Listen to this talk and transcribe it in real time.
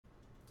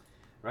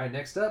Right,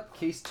 next up,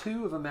 case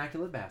 2 of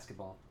Immaculate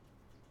Basketball.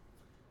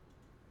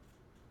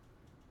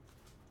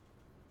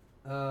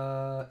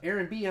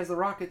 Aaron B has the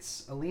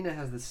Rockets. Alina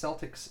has the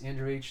Celtics.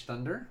 Andrew H.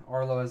 Thunder.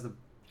 Arlo has the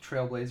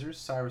Trailblazers.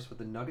 Cyrus with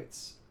the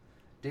Nuggets.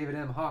 David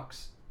M.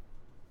 Hawks.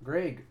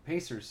 Greg,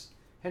 Pacers.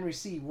 Henry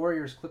C.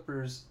 Warriors,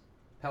 Clippers,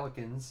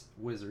 Pelicans,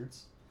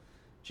 Wizards.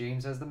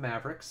 James has the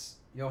Mavericks.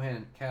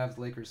 Johan, Cavs,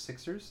 Lakers,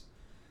 Sixers.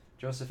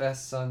 Joseph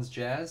S. Suns,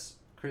 Jazz.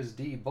 Chris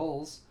D.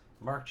 Bulls.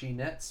 Mark G.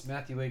 Nets.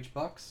 Matthew H.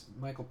 Bucks.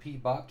 Michael P.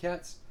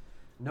 Bobcats.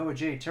 Noah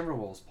J.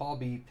 Timberwolves. Paul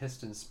B.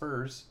 Pistons,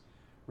 Spurs.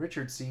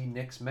 Richard C.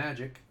 Knicks,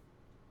 Magic.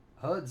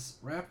 Huds,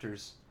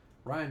 Raptors.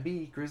 Ryan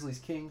B. Grizzlies,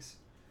 Kings.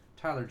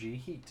 Tyler G.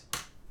 Heat.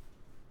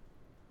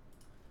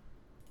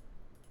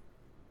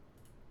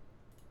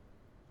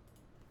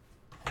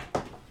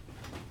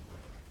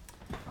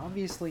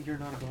 Obviously, you're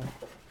not going.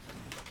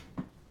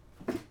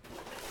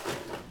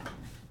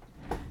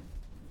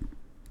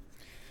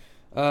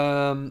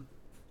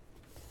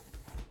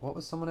 What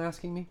was someone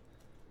asking me?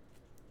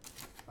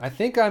 I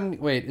think I'm.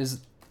 Wait,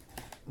 is.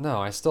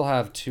 No, I still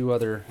have 2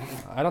 other.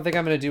 I don't think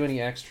I'm going to do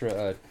any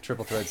extra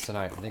triple threads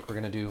tonight. I think we're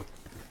going to do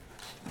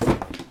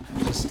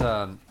just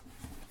 5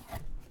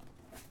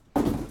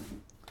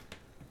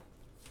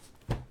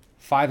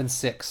 and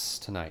 6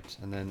 tonight.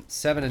 And then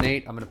 7 and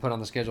 8 I'm going to put on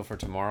the schedule for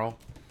tomorrow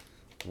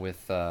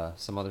with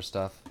some other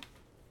stuff.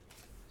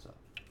 So.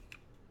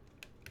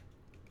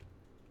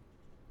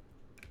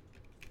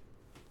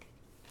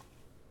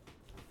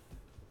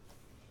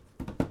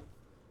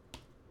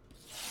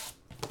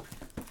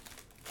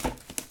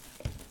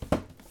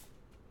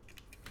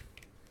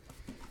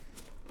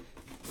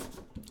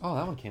 Oh,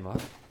 that one came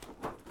up.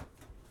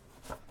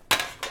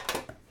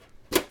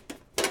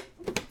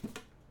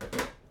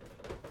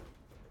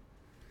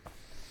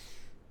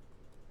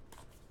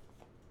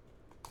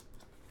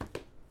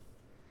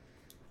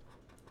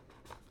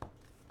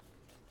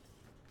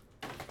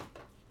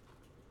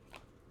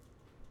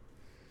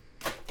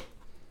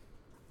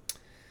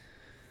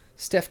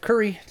 Steph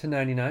Curry to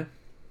 99.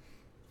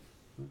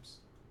 Oops.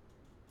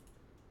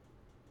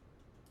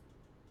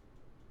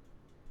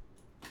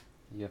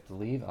 You have to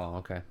leave? Oh,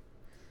 okay.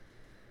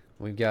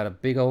 We've got a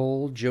big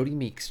old Jody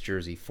Meeks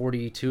jersey.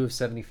 42 of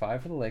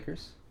 75 for the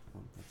Lakers. Oh,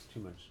 that's too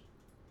much.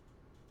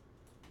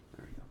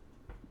 There we go.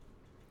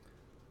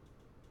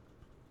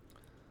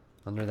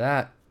 Under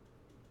that,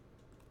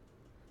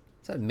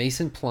 is that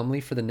Mason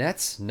Plumlee for the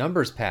Nets?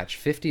 Numbers patch.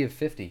 50 of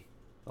 50.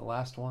 The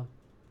last one.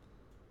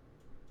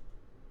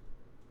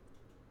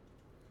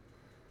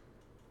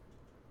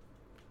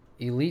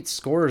 Elite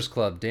Scorers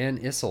Club. Dan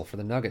Issel for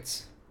the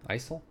Nuggets.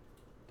 Issel?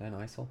 Dan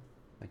Issel?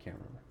 I can't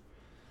remember.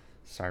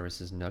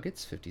 Cyrus's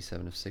Nuggets,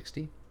 57 of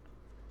 60.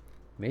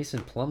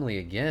 Mason Plumlee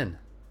again.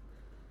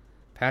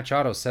 Patch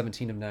auto,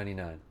 17 of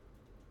 99.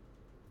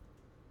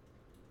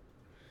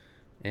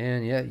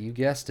 And yeah, you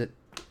guessed it.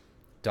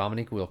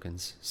 Dominique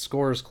Wilkins.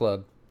 Scorers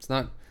Club. It's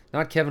not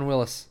Kevin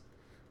Willis.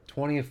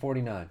 20 of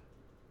 49.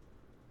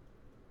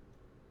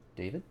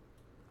 David?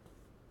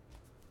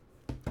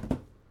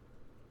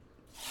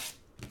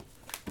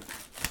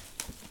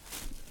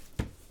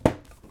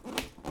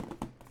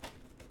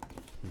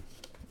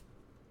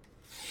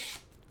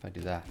 If I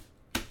do that.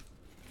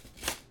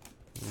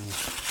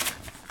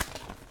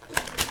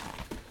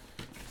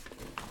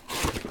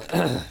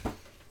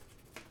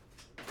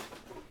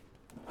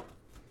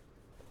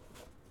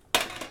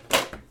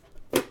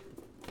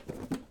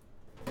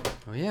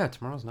 Oh yeah,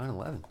 tomorrow's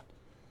 9/11.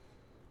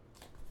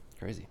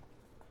 Crazy.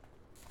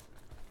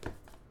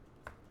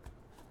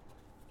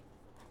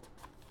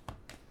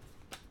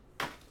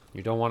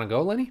 You don't want to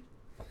go, Lenny?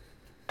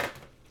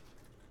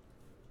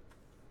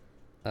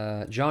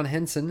 John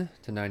Henson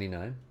to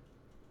 99.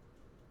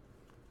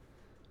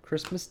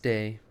 Christmas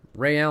Day.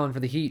 Ray Allen for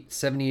the Heat,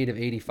 78 of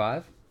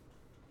 85.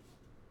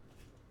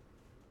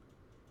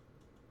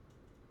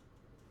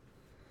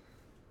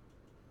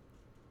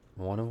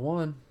 One of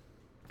 1.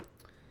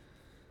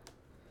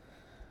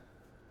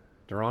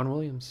 Deron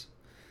Williams.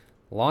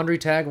 Laundry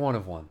tag, 1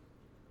 of 1.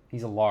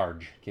 He's a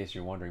large, in case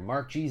you're wondering.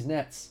 Mark G's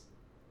Nets.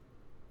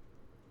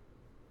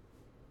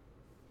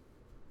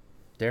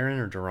 Darren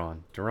or Deron?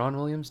 Deron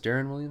Williams?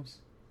 Darren Williams?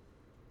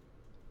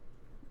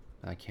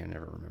 I can't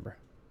ever remember.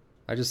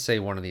 I just say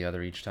one or the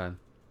other each time.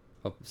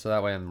 Oh, so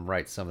that way I'm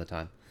right some of the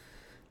time.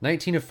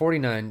 19 of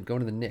 49,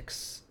 going to the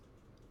Knicks.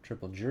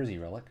 Triple jersey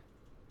relic.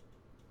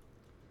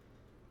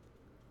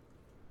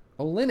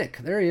 Olynyk,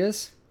 there he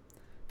is.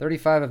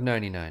 35 of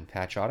 99.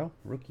 Patch auto.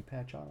 Rookie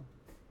patch auto.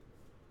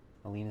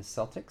 Alina's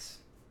Celtics.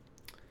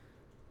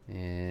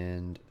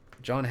 And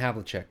John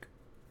Havlicek,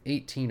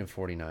 18 of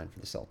 49 for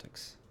the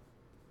Celtics.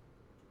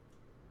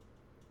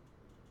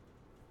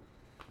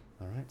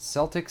 All right,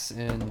 Celtics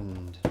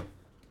and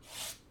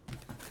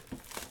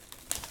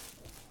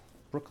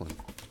Brooklyn.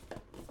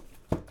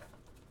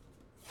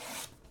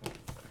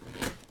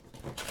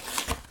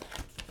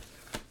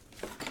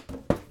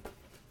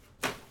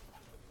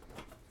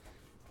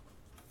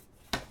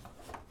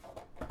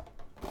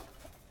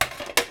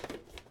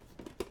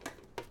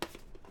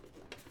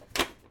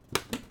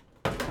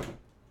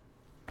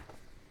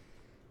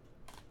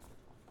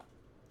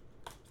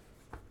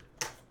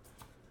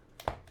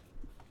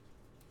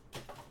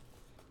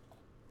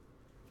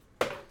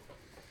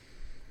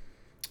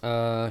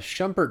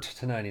 Schumpert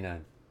to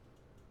 99.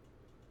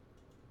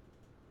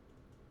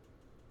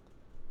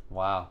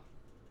 Wow.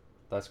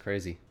 That's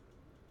crazy.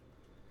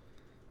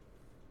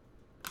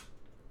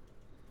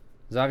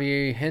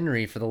 Xavier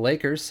Henry for the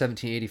Lakers,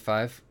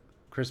 1785,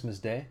 Christmas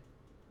Day.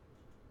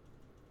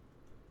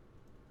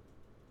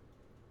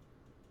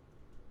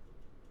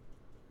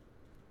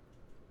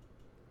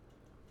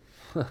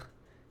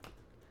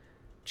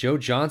 Joe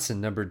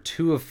Johnson, numbered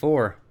 2 of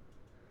 4.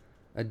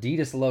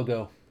 Adidas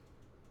logo.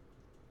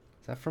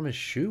 Is that from his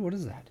shoe? What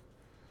is that?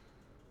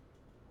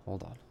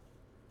 Hold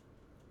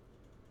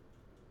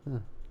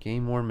on.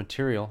 Game worn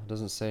material.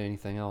 Doesn't say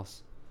anything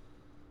else.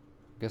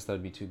 I guess that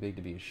would be too big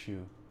to be a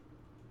shoe.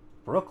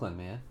 Brooklyn,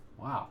 man.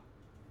 Wow.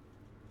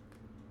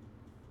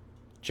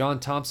 John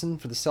Thompson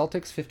for the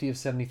Celtics, 50 of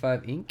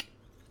 75 ink.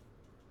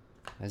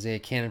 Isaiah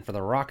Cannon for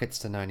the Rockets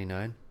to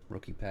 99.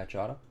 Rookie patch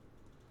auto.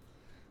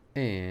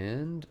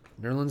 And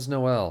Nerlens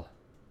Noel,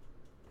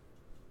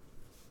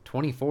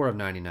 24 of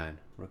 99.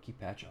 Rookie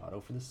patch auto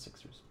for the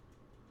Sixers.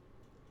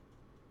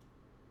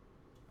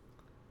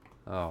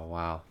 Oh,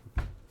 wow.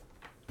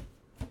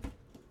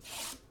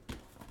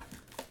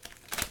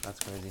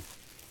 That's crazy.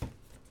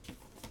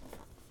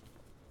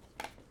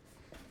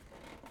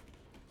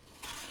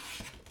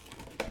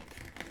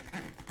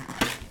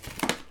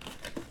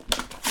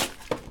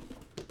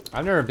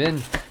 I've never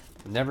been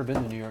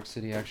to New York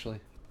City, actually.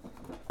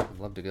 I'd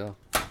love to go.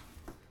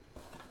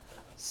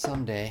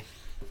 Someday.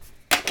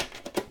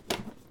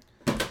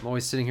 I'm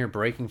always sitting here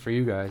breaking for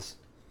you guys.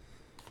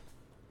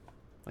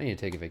 I need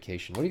to take a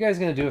vacation. What are you guys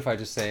going to do if I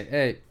just say,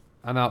 hey,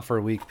 I'm out for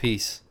a week,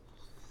 peace?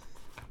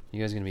 You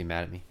guys going to be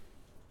mad at me?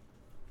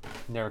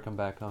 Never come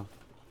back home.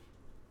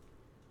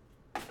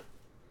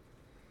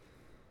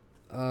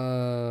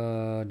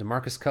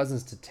 DeMarcus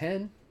Cousins to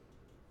 10.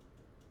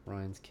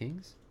 Ryan's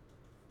Kings.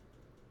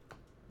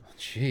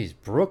 Jeez,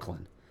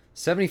 Brooklyn.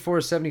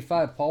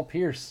 74-75, Paul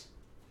Pierce.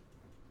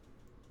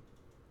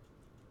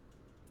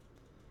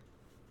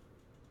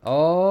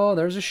 Oh,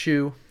 there's a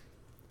shoe.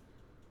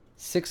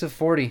 6 of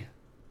 40.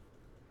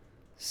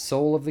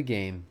 Soul of the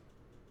game.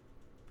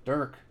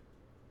 Dirk.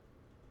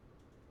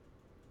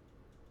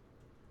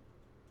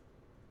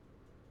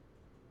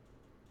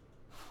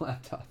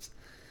 Laptops.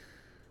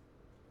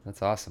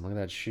 That's awesome. Look at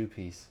that shoe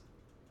piece.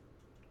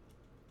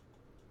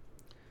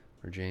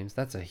 For James.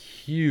 That's a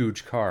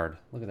huge card.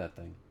 Look at that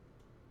thing.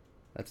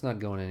 That's not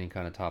going in any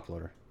kind of top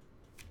loader.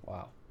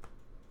 Wow.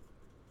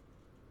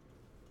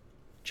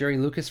 Jerry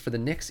Lucas for the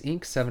Knicks,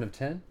 Inc., 7 of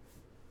 10.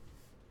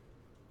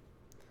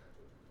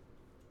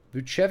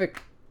 Vucevic,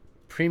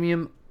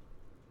 premium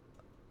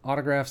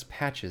autographs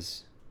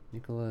patches.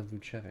 Nikola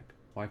Vucevic.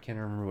 Why can't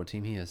I remember what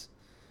team he is?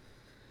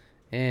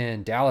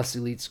 And Dallas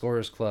Elite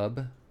Scorers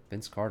Club,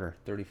 Vince Carter,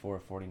 34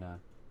 of 49.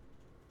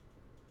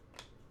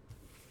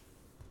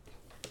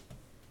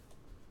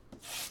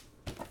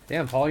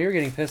 Damn, Paul, you're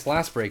getting pissed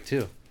last break,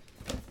 too.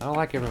 I don't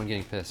like everyone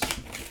getting pissed.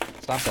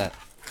 Stop that.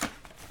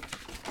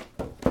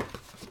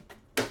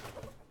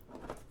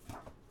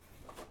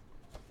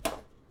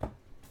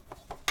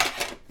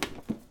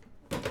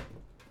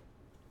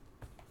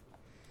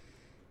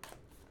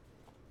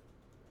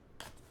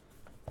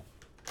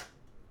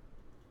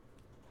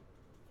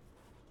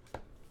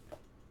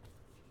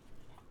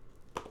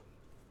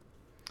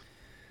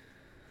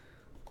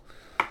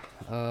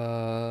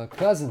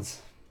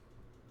 Cousins.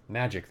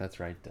 Magic, that's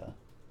right.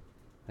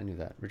 I knew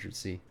that. Richard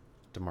C.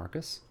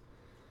 DeMarcus.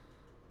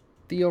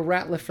 Theo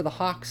Ratliff for the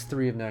Hawks,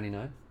 3 of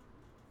 99.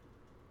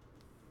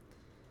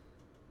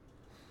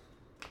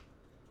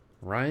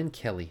 Ryan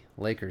Kelly,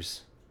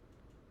 Lakers,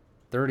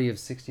 30 of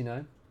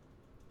 69.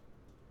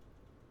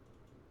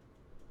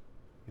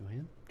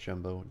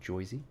 Jumbo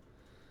Joyzy.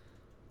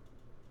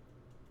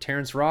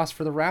 Terrence Ross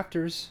for the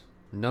Raptors.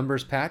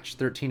 Numbers patch,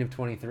 13 of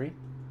 23.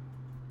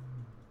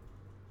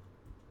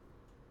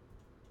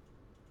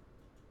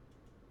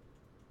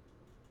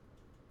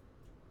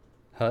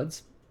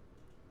 Huds.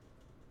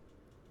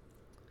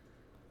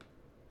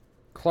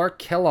 Clark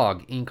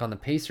Kellogg, ink on the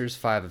Pacers,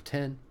 5 of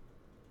 10.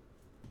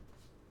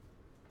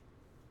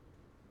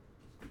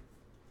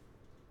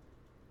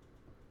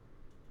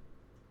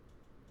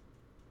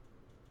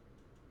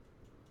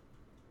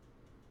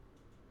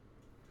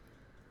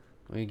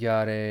 We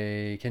got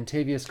a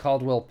Kentavious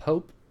Caldwell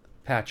Pope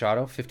patch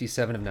auto,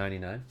 57 of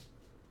 99.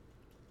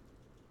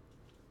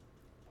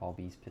 Paul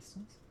B's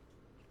Pistons.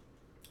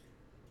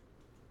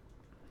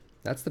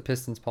 That's the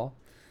Pistons, Paul.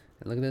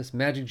 And look at this.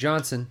 Magic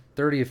Johnson,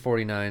 30 of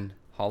 49.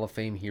 Hall of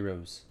Fame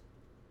Heroes.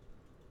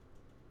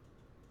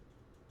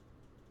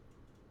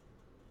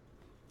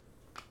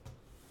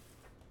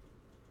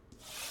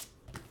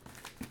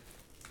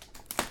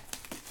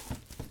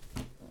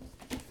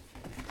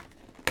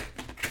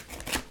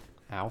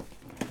 Ow.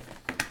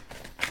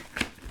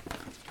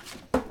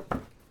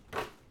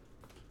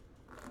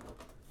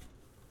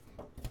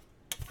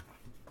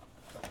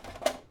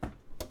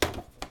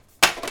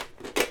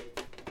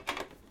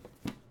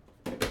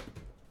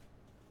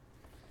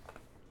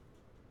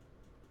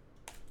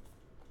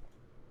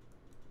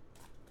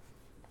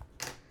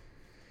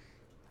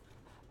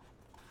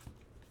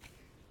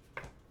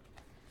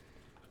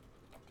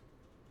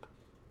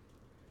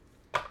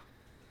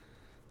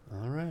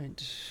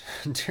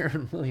 right.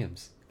 Darren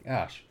Williams.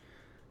 Gosh.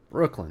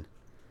 Brooklyn.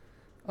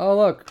 Oh,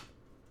 look.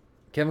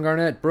 Kevin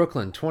Garnett,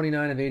 Brooklyn,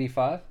 29 of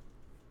 85.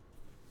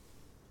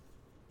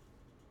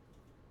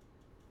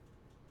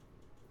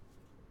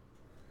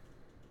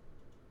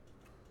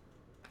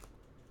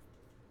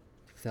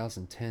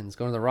 2010s.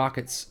 Going to the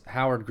Rockets.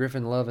 Howard,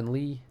 Griffin, Love, and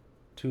Lee.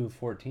 2 of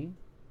 14.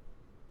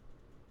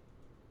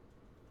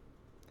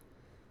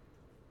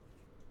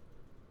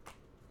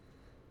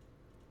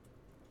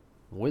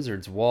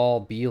 Wizards. Wall,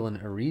 Beal,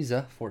 and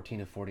Ariza.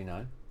 14 of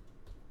 49.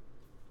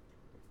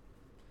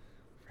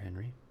 For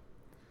Henry.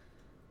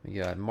 We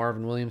got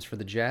Marvin Williams for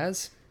the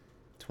Jazz.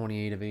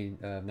 28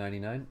 of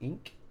 99.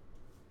 Ink.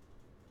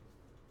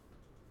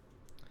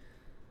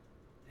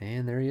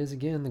 And there he is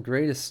again. The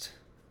greatest.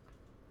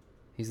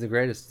 He's the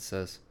greatest, it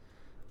says.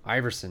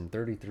 Iverson,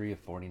 33 of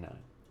 49.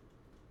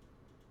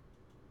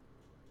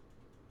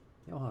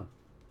 Johan.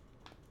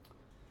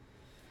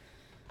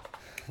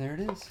 There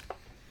it is.